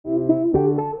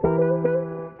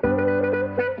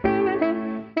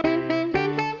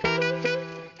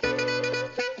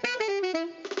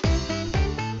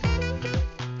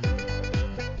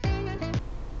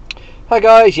Hi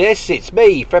guys, yes, it's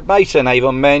me, Fred Mason,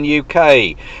 Avon Man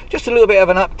UK. Just a little bit of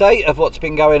an update of what's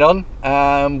been going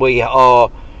on. We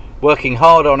are working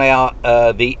hard on our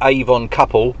the Avon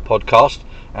Couple podcast,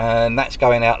 and that's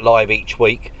going out live each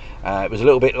week. It was a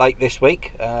little bit late this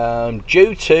week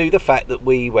due to the fact that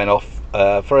we went off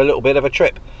for a little bit of a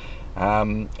trip.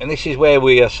 And this is where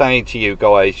we are saying to you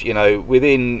guys, you know,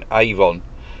 within Avon,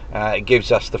 it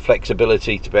gives us the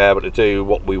flexibility to be able to do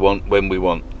what we want when we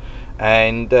want.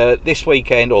 And this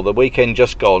weekend, or the weekend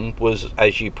just gone, was,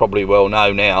 as you probably well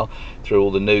know now through all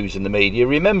the news and the media,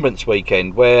 Remembrance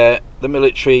weekend, where the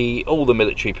military, all the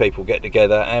military people get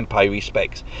together and pay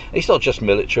respects. It's not just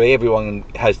military, everyone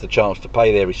has the chance to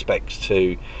pay their respects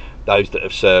to those that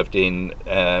have served in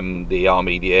the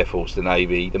Army, the Air Force, the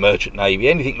Navy, the Merchant Navy,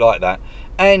 anything like that.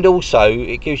 And also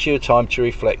it gives you a time to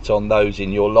reflect on those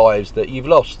in your lives that you've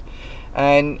lost.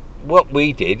 And what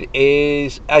we did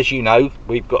is, as you know,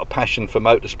 we've got a passion for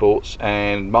motorsports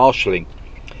and marshalling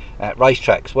at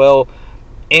racetracks. Well,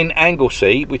 in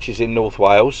Anglesey, which is in North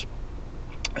Wales,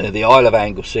 the Isle of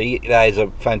Anglesey, there is a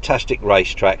fantastic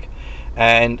racetrack,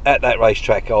 and at that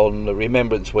racetrack on the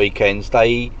Remembrance weekends,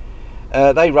 they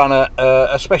run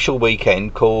a special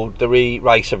weekend called the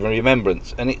Race of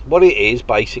Remembrance. And what it is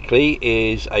basically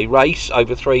is a race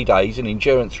over 3 days, an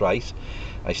endurance race.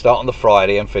 They start on the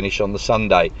Friday and finish on the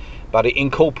Sunday, but it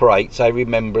incorporates a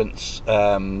remembrance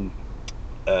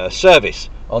service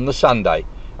on the Sunday,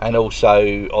 and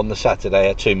also on the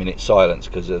Saturday a 2-minute silence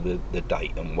because of the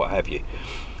date and what have you.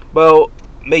 Well,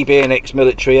 me being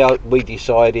ex-military, I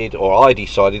decided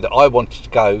that I wanted to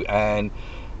go, and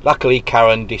luckily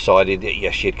Karen decided that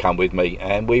yes, she'd come with me,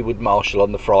 and we would marshal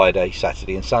on the Friday,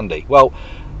 Saturday and Sunday. Well,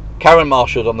 Karen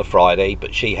marshalled on the Friday,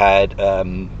 but she had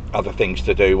other things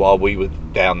to do while we were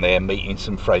down there meeting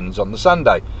some friends on the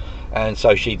Sunday, and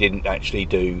so she didn't actually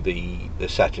do the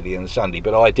Saturday and the Sunday,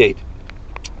 but I did.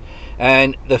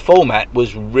 And the format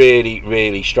was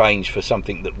really strange for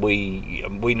something that we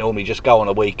normally just go on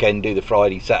a weekend, do the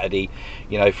Friday, Saturday,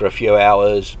 you know, for a few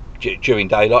hours during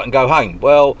daylight and go home.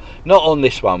 Well, not on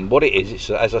this one. What it is, it's,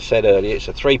 as I said earlier, it's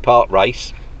a 3-part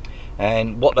race.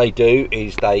 And what they do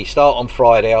is they start on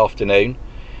Friday afternoon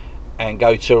and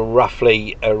go to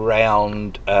roughly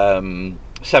around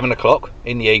 7 o'clock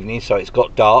in the evening, so it's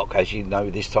got dark. As you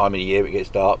know, this time of the year it gets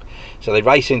dark, so they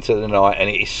race into the night, and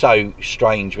it is so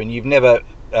strange when you've never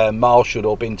marshalled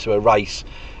or been to a race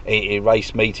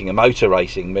meeting, a motor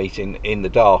racing meeting in the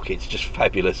dark. It's just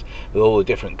fabulous with all the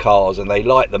different cars, and they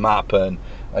light them up and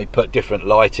they put different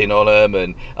lighting on them,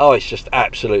 and oh, it's just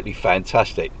absolutely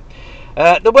fantastic.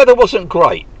 The weather wasn't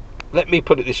great, let me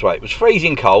put it this way. It was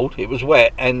freezing cold, it was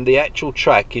wet, and the actual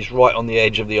track is right on the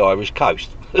edge of the Irish coast.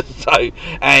 So,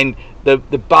 and the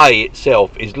bay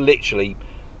itself is literally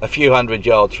a few hundred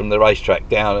yards from the racetrack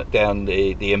down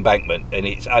the embankment, and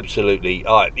it's absolutely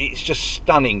it's just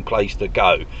stunning place to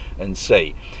go and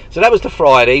see. So that was the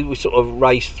Friday. We sort of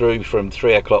raced through from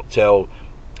 3 o'clock till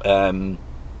 7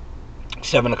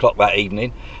 o'clock that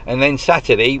evening, and then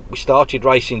Saturday we started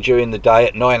racing during the day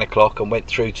at 9 o'clock and went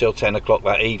through till 10 o'clock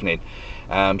that evening.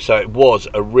 So it was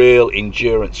a real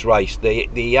endurance race.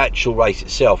 The actual race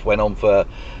itself went on for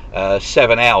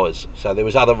 7 hours, so there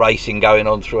was other racing going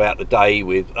on throughout the day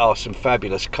with some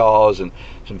fabulous cars and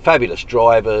some fabulous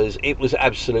drivers. It was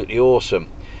absolutely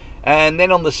awesome. And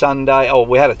then on the Sunday,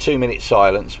 we had a 2-minute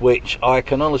silence, which I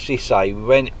can honestly say we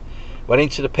went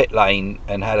into the pit lane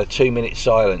and had a 2-minute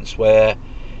silence, where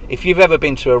if you've ever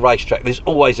been to a racetrack, there's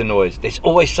always a noise, there's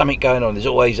always something going on, there's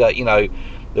always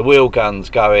the wheel guns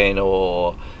going,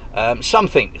 or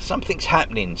something's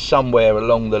happening somewhere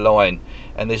along the line,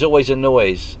 and there's always a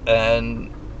noise. And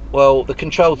well, the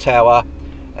control tower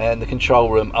and the control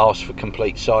room asked for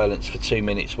complete silence for 2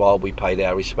 minutes while we paid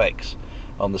our respects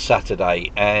on the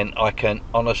Saturday, and I can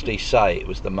honestly say it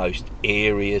was the most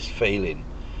eeriest feeling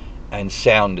and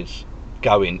sound is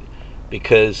going,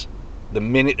 because the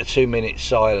minute the 2-minute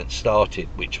silence started,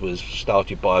 which was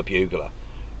started by a bugler,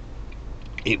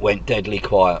 it went deadly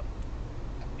quiet.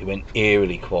 It went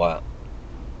eerily quiet,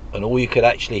 and all you could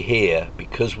actually hear,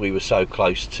 because we were so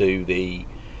close to the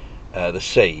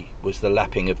sea, was the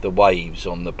lapping of the waves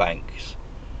on the banks.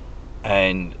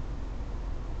 And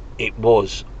it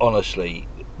was honestly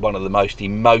one of the most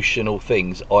emotional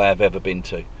things I have ever been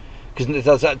to, because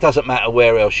it doesn't matter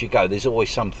where else you go, there's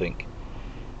always something.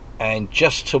 And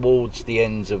just towards the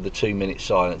ends of the 2-minute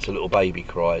silence, a little baby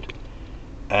cried,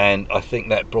 and I think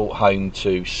that brought home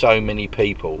to so many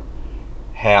people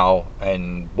how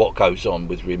and what goes on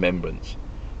with Remembrance.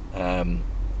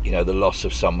 You know, the loss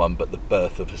of someone, but the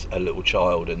birth of a little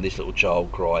child, and this little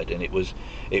child cried, and it was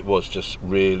just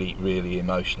really, really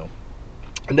emotional.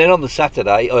 And then on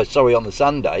the on the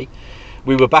Sunday,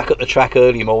 we were back at the track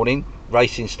early morning.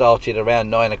 Racing started around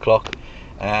 9 o'clock,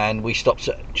 and we stopped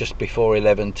at just before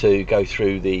 11 to go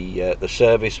through the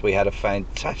service. We had a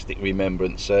fantastic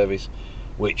Remembrance service,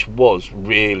 which was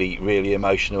really, really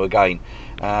emotional again.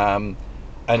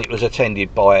 And it was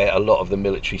attended by a lot of the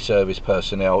military service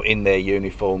personnel in their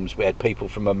uniforms. We had people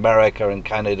from America and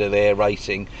Canada there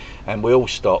racing, and we all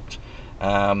stopped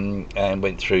and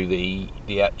went through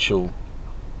the actual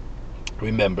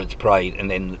Remembrance parade,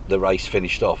 and then the race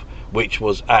finished off, which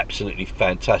was absolutely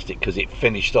fantastic because it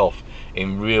finished off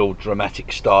in real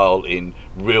dramatic style, in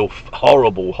real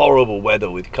horrible weather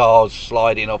with cars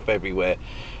sliding off everywhere.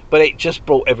 But it just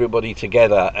brought everybody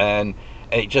together, and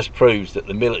it just proves that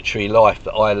the military life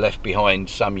that I left behind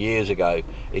some years ago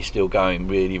is still going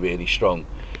really, really strong.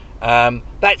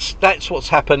 That's what's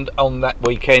happened on that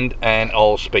weekend, and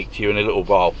I'll speak to you in a little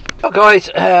while. Oh guys,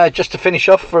 just to finish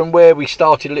off from where we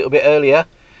started a little bit earlier,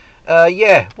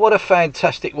 yeah, what a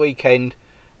fantastic weekend.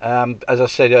 As I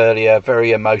said earlier,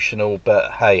 very emotional,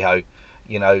 but hey ho,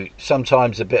 you know,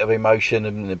 sometimes a bit of emotion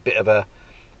and a bit of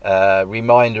a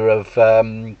reminder of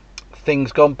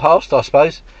things gone past, I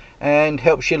suppose, and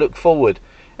helps you look forward.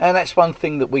 And that's one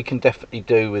thing that we can definitely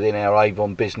do within our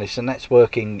Avon business, and that's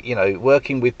working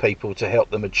with people to help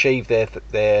them achieve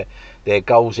their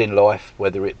goals in life,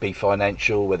 whether it be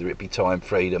financial, whether it be time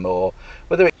freedom, or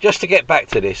whether it, just to get back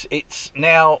to this, it's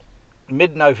now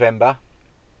mid-November.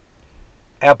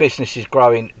 Our business is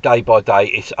growing day by day.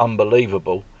 It's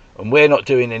unbelievable, and we're not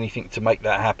doing anything to make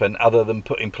that happen other than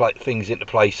putting things into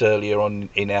place earlier on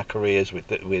in our careers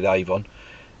with Avon.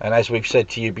 And as we've said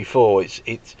to you before,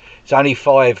 it's only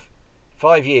five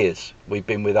years we've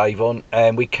been with Avon,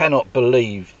 and we cannot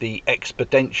believe the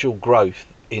exponential growth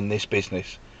in this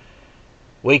business.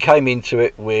 We came into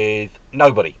it with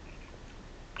nobody,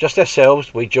 just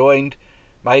ourselves. We joined,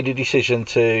 made a decision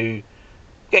to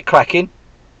get cracking,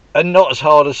 and not as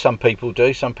hard as some people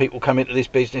do. Some people come into this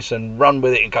business and run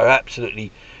with it and go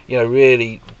absolutely,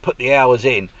 really put the hours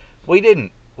in. We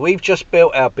didn't. We've just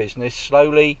built our business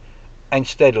slowly and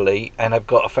steadily, and have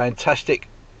got a fantastic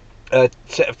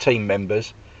set of team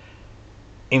members.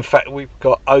 In fact, we've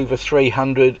got over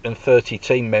 330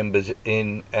 team members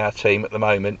in our team at the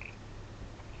moment,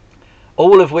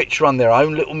 all of which run their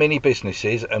own little mini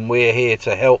businesses, and we're here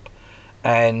to help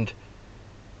and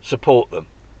support them.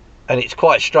 And it's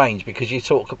quite strange because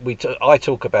I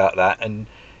talk about that, and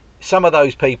some of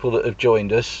those people that have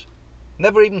joined us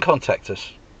never even contact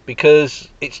us because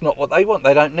it's not what they want.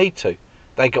 They don't need to.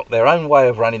 They got their own way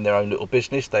of running their own little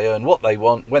business. They earn what they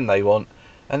want when they want,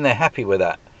 and they're happy with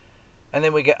that. And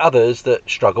then we get others that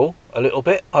struggle a little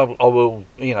bit. I will,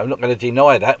 I'm not going to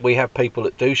deny that. We have people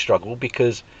that do struggle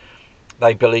because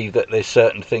they believe that there's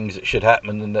certain things that should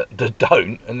happen and that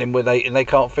don't, and then when they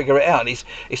can't figure it out. And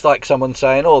it's like someone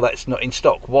saying, "Oh, that's not in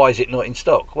stock. Why is it not in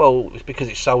stock?" Well, it's because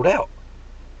it's sold out.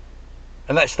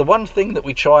 And that's the one thing that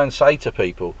we try and say to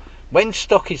people. When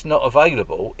stock is not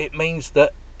available, it means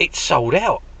that it's sold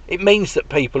out. It means that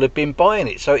people have been buying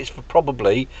it. So it's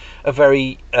probably a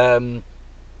very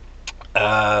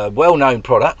well-known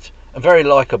product, a very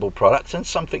likeable product, and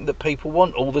something that people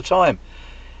want all the time.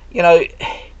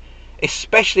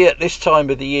 Especially at this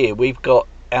time of the year, we've got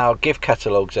our gift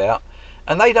catalogues out,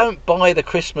 and they don't buy the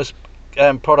Christmas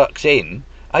products in.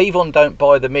 Avon don't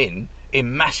buy them in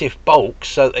massive bulks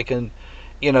so that they can,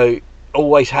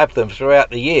 always have them throughout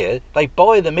the year. They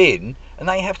buy them in, and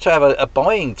they have to have a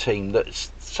buying team that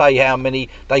say how many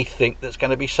they think that's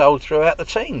going to be sold throughout the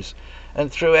teams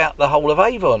and throughout the whole of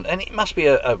Avon. And it must be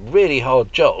a really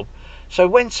hard job. So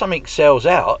when something sells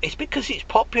out, it's because it's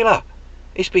popular.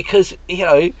 It's because,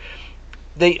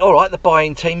 the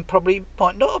buying team probably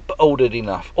might not have ordered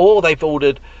enough, or they've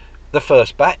ordered the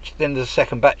first batch, then there's a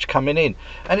second batch coming in.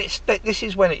 And this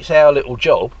is when it's our little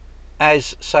job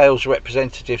as sales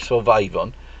representatives of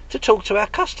Avon to talk to our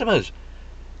customers.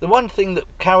 The one thing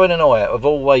that Karen and I have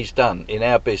always done in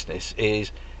our business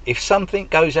is, if something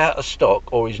goes out of stock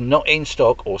or is not in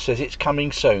stock or says it's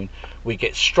coming soon, we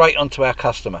get straight onto our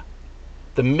customer.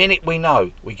 The minute we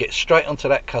know, we get straight onto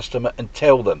that customer and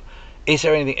tell them, is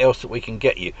there anything else that we can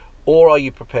get you? Or are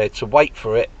you prepared to wait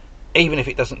for it, even if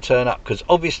it doesn't turn up? Because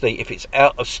obviously if it's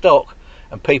out of stock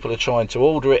and people are trying to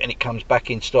order it and it comes back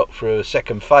in stock for a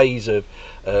second phase of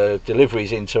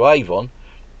deliveries into Avon,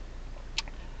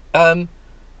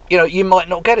 you might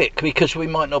not get it because we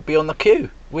might not be on the queue.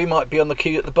 We might be on the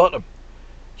queue at the bottom.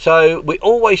 So we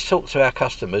always talk to our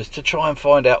customers to try and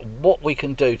find out what we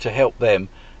can do to help them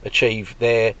achieve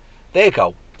their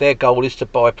goal. Their goal is to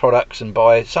buy products and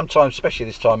buy, sometimes, especially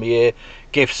this time of year,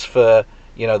 gifts for,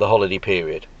 you know, the holiday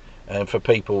period and for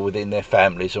people within their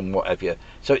families and what have you.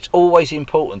 So it's always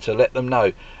important to let them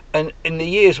know. And in the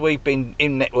years we've been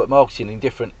in network marketing in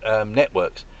different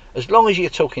networks, as long as you're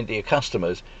talking to your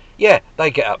customers, yeah, they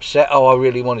get upset. Oh, I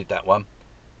really wanted that one.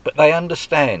 But they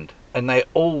understand, and they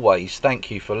always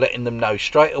thank you for letting them know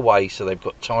straight away, so they've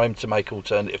got time to make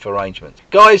alternative arrangements.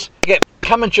 Guys,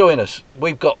 come and join us.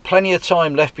 We've got plenty of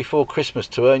time left before Christmas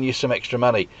to earn you some extra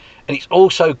money, and it's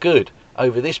also good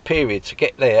over this period to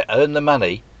get there, earn the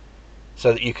money,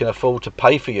 so that you can afford to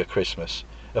pay for your Christmas,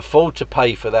 afford to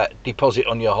pay for that deposit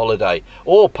on your holiday,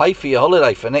 or pay for your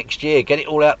holiday for next year. Get it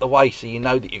all out the way so you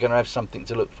know that you're going to have something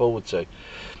to look forward to.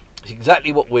 It's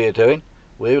exactly what we're doing.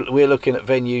 We're looking at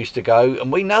venues to go,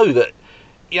 and we know that,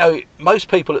 you know, most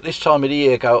people at this time of the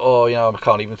year go, oh, you know, I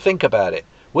can't even think about it.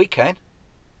 We can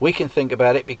think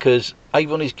about it, because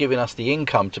Avon is giving us the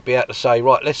income to be able to say,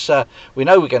 right, let's we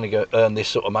know we're going to go earn this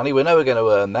sort of money, we know we're going to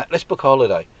earn that, let's book a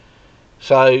holiday.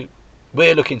 So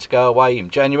we're looking to go away in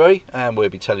January, and we'll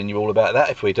be telling you all about that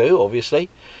if we do, obviously.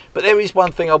 But there is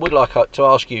one thing I would like to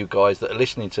ask you guys that are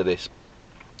listening to this.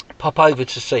 Pop over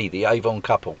to see the Avon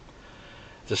couple.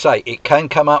 To say, it can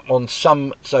come up on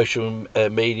some social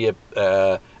media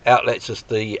outlets as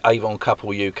the Avon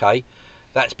Couple UK.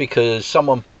 That's because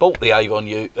someone bought the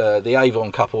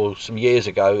Avon Couple some years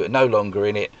ago, no longer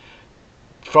in it,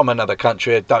 from another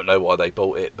country. I don't know why they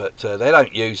bought it, but they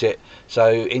don't use it.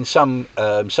 So in some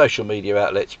social media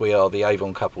outlets we are the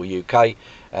Avon Couple UK,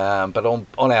 but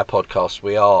on our podcast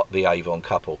we are the Avon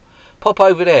Couple. Pop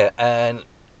over there and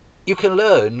you can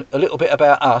learn a little bit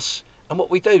about us and what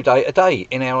we do day to day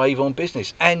in our Avon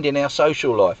business, and in our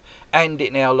social life, and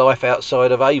in our life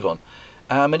outside of Avon.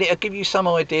 And it'll give you some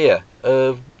idea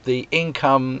of the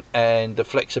income and the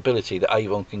flexibility that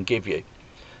Avon can give you.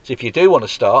 So if you do want to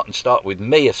start with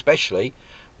me especially,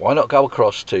 why not go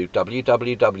across to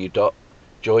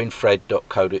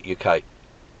www.joinfred.co.uk.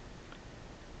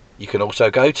 You can also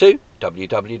go to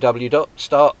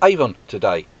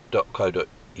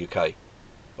www.startavontoday.co.uk.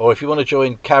 Or if you want to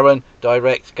join Karen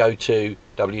direct, go to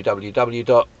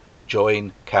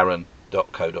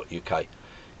www.joinkaren.co.uk.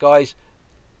 Guys,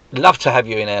 love to have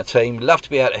you in our team. Love to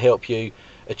be able to help you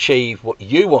achieve what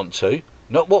you want to,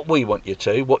 not what we want you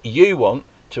to, what you want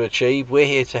to achieve. We're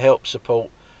here to help,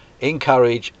 support,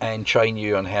 encourage and train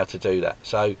you on how to do that.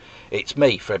 So it's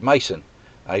me, Fred Mason,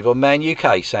 Avon Man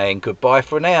UK, saying goodbye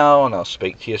for now, and I'll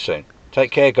speak to you soon. Take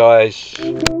care, guys.